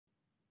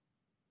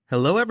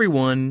Hello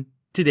everyone!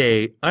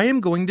 Today, I am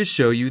going to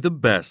show you the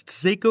best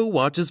Seiko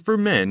watches for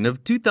men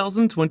of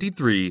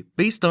 2023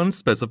 based on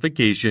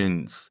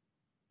specifications.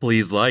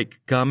 Please like,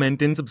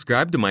 comment, and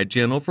subscribe to my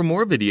channel for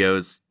more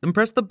videos, and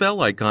press the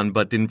bell icon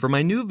button for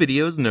my new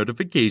videos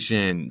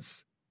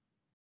notifications.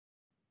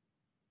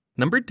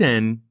 Number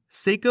 10.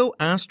 Seiko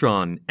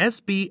Astron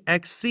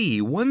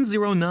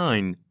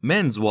SBXC109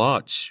 Men's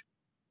Watch.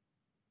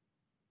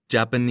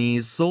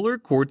 Japanese solar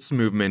quartz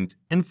movement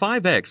and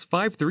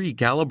 5x53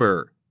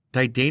 caliber.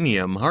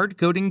 Titanium hard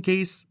coating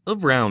case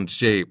of round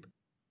shape.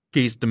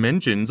 Case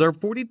dimensions are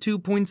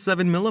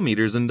 42.7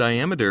 millimeters in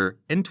diameter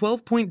and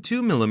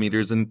 12.2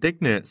 millimeters in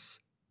thickness.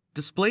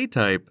 Display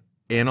type,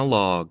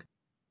 analog.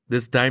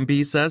 This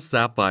timepiece has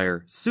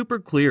sapphire, super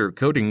clear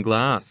coating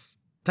glass.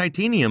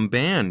 Titanium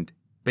band.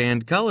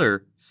 Band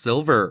color,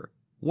 silver.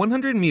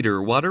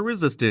 100-meter water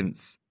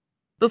resistance.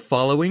 The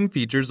following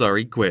features are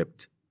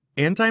equipped: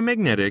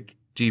 anti-magnetic,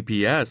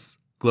 GPS,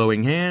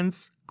 glowing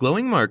hands,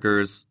 glowing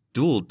markers,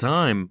 dual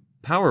time,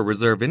 power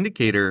reserve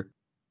indicator,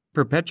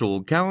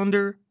 perpetual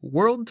calendar,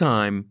 world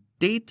time,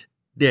 date,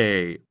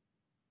 day.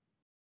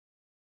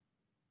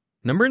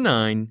 Number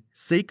 9.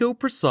 Seiko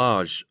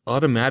Presage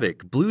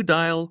Automatic Blue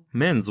Dial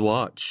Men's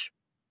Watch.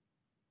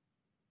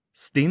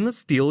 Stainless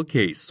steel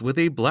case with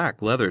a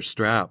black leather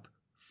strap,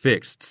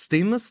 fixed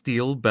stainless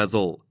steel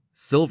bezel,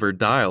 silver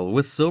dial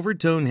with silver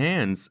tone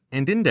hands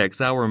and index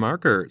hour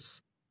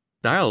markers.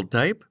 Dial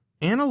type,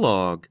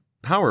 analog,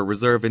 power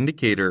reserve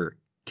indicator,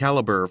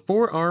 caliber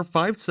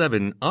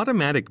 4R57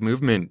 automatic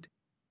movement.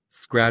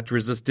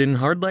 Scratch-resistant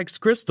hardlex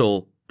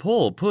crystal,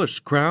 pull-push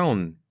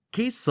crown.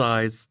 Case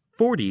size,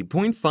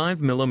 40.5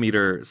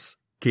 millimeters.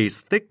 Case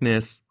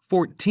thickness,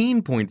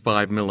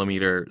 14.5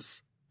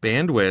 millimeters.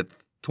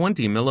 Bandwidth,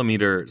 20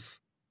 millimeters.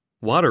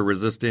 Water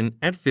resistant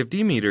at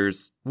 50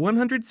 meters,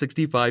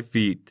 165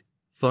 feet.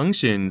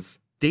 Functions,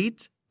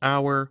 date,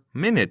 hour,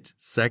 minute,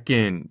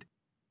 second.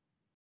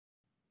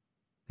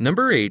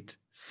 Number 8.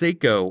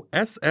 Seiko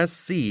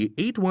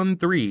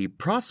SSC813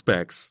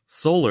 Prospex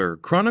Solar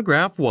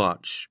Chronograph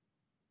Watch.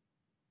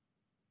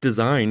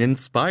 Design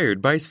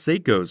inspired by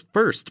Seiko's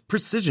first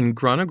precision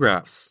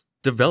chronographs,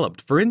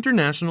 developed for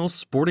international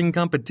sporting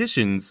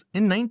competitions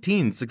in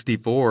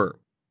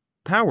 1964.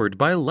 Powered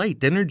by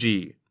light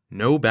energy,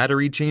 no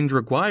battery change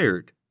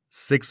required,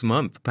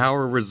 6-month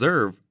power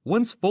reserve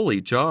once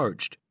fully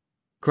charged.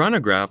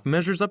 Chronograph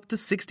measures up to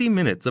 60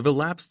 minutes of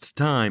elapsed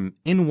time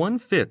in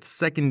 1/5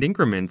 second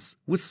increments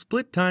with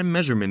split time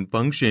measurement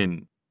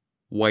function.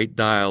 White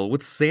dial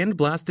with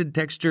sand-blasted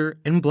texture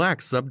and black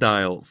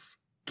subdials.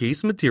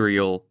 Case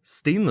material,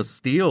 stainless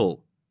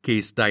steel.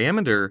 Case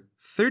diameter,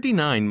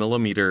 39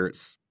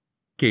 millimeters.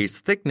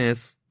 Case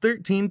thickness,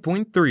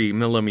 13.3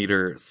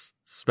 millimeters.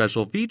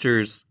 Special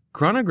features,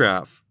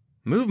 chronograph.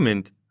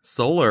 Movement,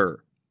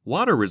 solar.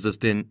 Water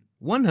resistant,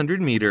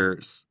 100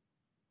 meters.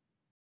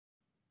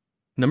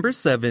 Number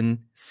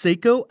 7.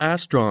 Seiko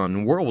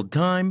Astron World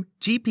Time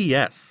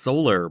GPS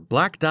Solar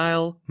Black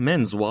Dial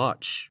Men's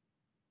Watch.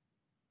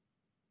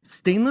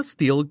 Stainless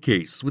steel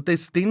case with a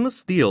stainless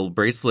steel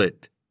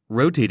bracelet.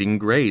 Rotating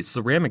gray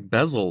ceramic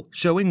bezel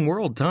showing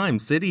world time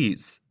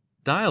cities.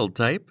 Dial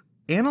type,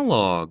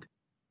 analog.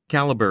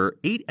 Caliber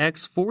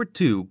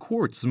 8x42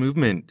 quartz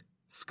movement.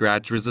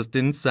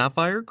 Scratch-resistant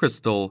sapphire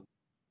crystal.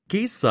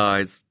 Case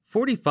size,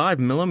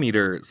 45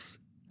 millimeters.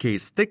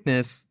 Case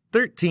thickness,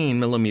 13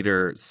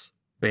 millimeters.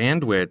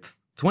 Bandwidth,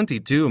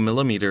 22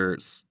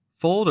 millimeters.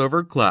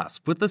 Fold-over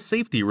clasp with a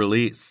safety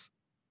release.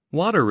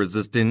 Water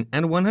resistant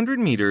at 100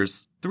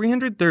 meters,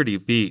 330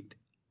 feet.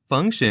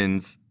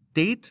 Functions,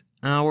 date,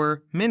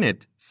 hour,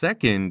 minute,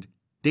 second.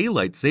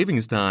 Daylight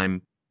savings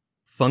time.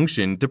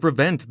 Function to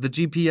prevent the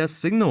GPS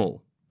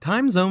signal.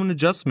 Time zone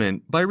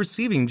adjustment by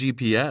receiving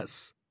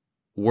GPS.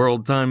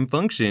 World time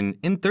function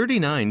in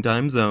 39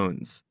 time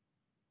zones.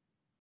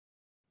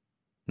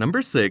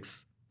 Number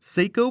 6.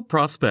 Seiko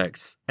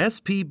Prospex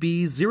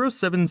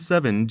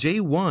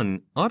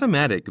SPB077J1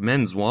 Automatic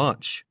Men's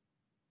Watch.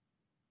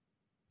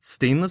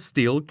 Stainless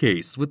steel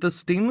case with a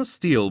stainless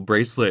steel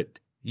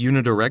bracelet.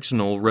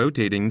 Unidirectional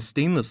rotating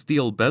stainless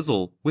steel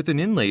bezel with an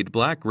inlaid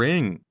black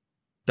ring.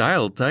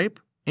 Dial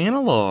type,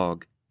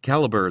 analog.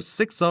 Caliber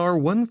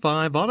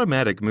 6R15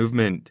 automatic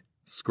movement.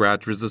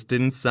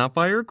 Scratch-resistant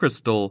sapphire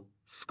crystal.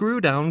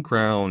 Screw-down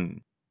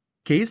crown.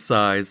 Case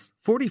size,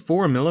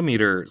 44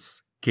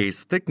 millimeters.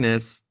 Case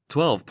thickness,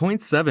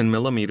 12.7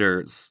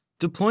 millimeters.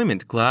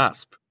 Deployment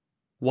clasp.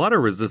 Water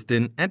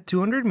resistant at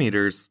 200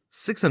 meters,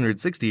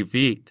 660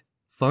 feet.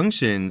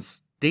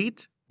 Functions,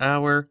 date,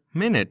 hour,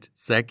 minute,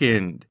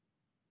 second.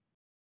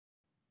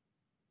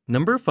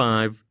 Number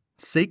 5.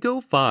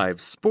 Seiko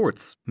 5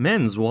 Sports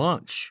Men's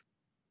Watch.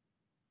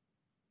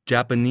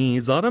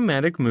 Japanese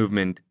automatic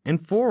movement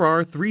and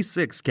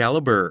 4R36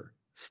 caliber.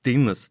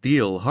 Stainless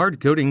steel hard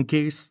coating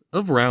case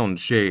of round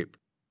shape.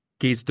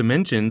 Case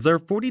dimensions are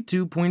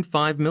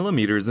 42.5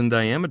 millimeters in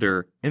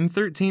diameter and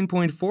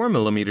 13.4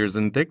 millimeters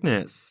in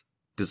thickness.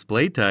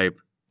 Display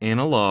type,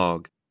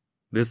 analog.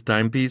 This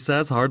timepiece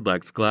has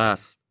hardlex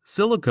glass,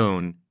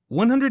 silicone,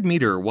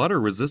 100-meter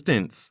water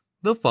resistance,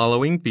 the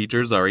following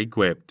features are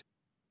equipped: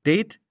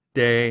 date,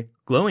 day,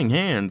 glowing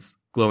hands,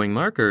 glowing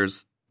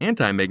markers,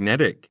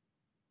 anti-magnetic.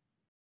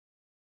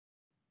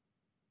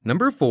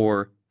 Number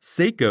 4.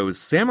 Seiko's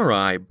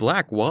Samurai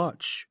Black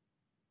Watch.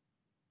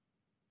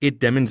 It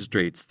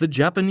demonstrates the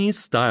Japanese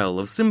style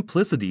of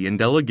simplicity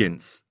and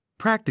elegance,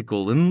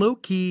 practical and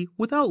low-key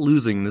without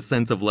losing the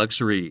sense of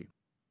luxury,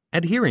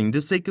 adhering to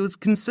Seiko's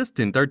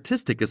consistent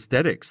artistic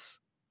aesthetics.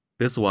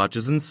 This watch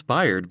is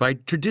inspired by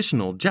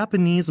traditional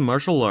Japanese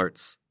martial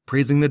arts,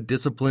 praising the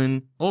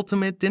discipline,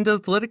 ultimate, and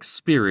athletic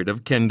spirit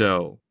of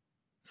kendo.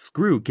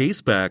 Screw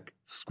caseback,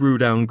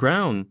 screw-down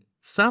crown,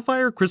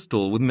 sapphire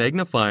crystal with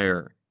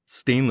magnifier,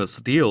 stainless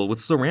steel with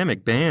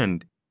ceramic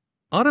band,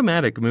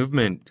 automatic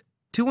movement,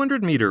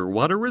 200-meter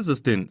water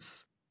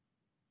resistance.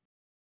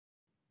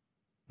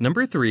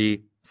 Number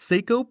 3.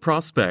 Seiko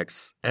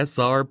Prospex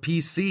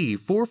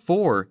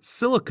SRPC44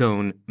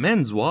 Silicone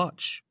Men's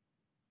Watch.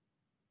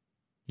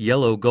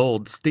 Yellow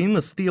gold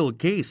stainless steel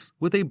case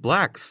with a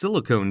black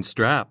silicone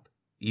strap,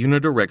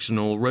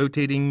 unidirectional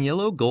rotating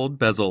yellow gold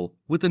bezel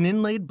with an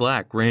inlaid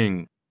black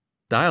ring.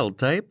 Dial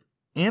type,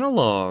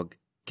 analog,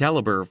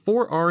 caliber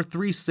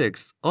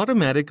 4R36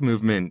 automatic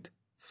movement,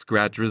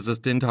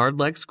 scratch-resistant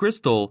hardlex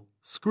crystal,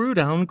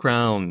 screw-down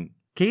crown.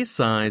 Case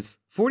size,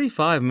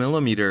 45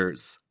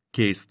 millimeters.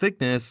 Case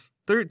thickness,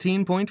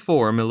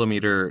 13.4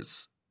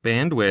 millimeters.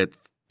 Bandwidth,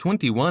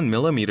 21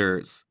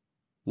 millimeters.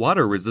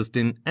 Water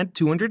resistant at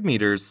 200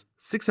 meters,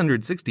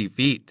 660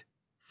 feet.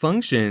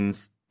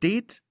 Functions,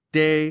 date,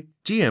 day,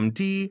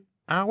 GMT,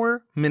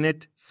 hour,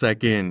 minute,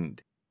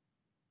 second.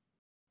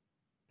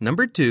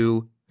 Number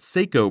 2.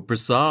 Seiko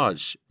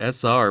Presage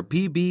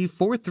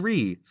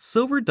SRPB43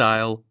 Silver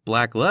Dial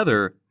Black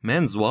Leather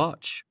Men's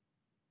Watch.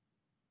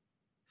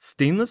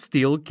 Stainless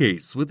steel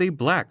case with a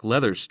black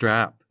leather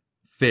strap.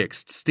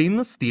 Fixed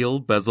stainless steel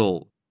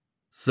bezel.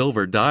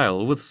 Silver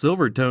dial with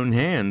silver tone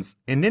hands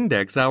and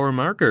index hour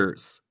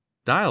markers.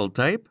 Dial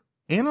type,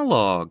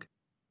 analog.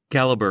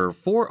 Caliber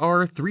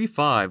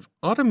 4R35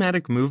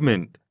 automatic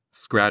movement.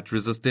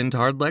 Scratch-resistant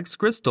hardlex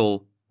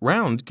crystal,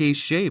 round case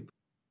shape.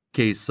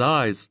 Case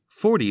size,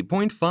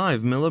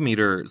 40.5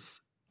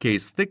 millimeters.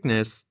 Case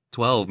thickness,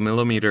 12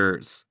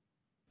 millimeters.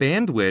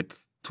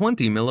 Bandwidth,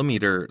 20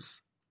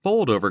 millimeters.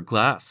 Fold-over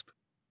clasp.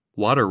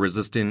 Water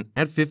resistant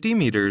at 50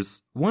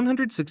 meters,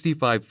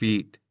 165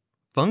 feet.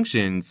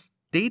 Functions,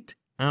 date,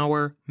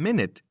 hour,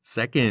 minute,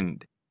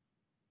 second.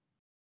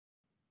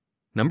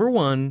 Number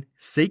 1.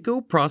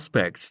 Seiko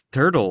Prospex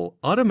Turtle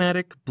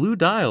Automatic Blue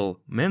Dial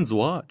Men's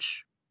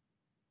Watch.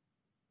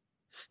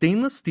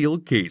 Stainless steel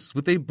case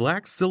with a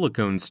black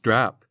silicone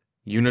strap.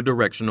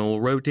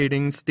 Unidirectional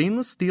rotating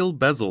stainless steel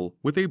bezel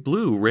with a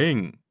blue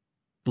ring.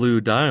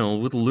 Blue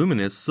dial with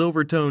luminous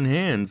silver tone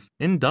hands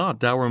and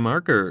dot hour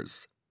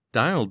markers.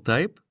 Dial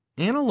type,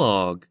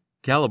 analog.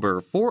 Caliber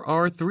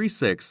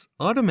 4R36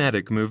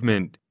 automatic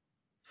movement.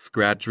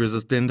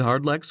 Scratch-resistant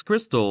hardlex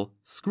crystal,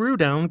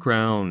 screw-down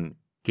crown.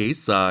 Case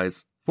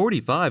size,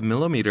 45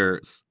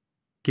 millimeters.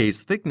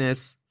 Case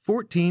thickness,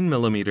 14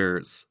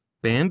 millimeters.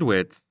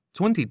 Bandwidth,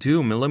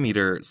 22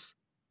 millimeters.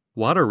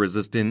 Water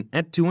resistant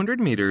at 200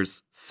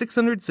 meters,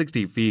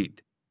 660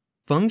 feet.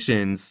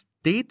 Functions,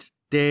 date,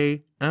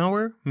 day,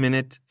 hour,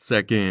 minute,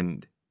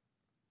 second.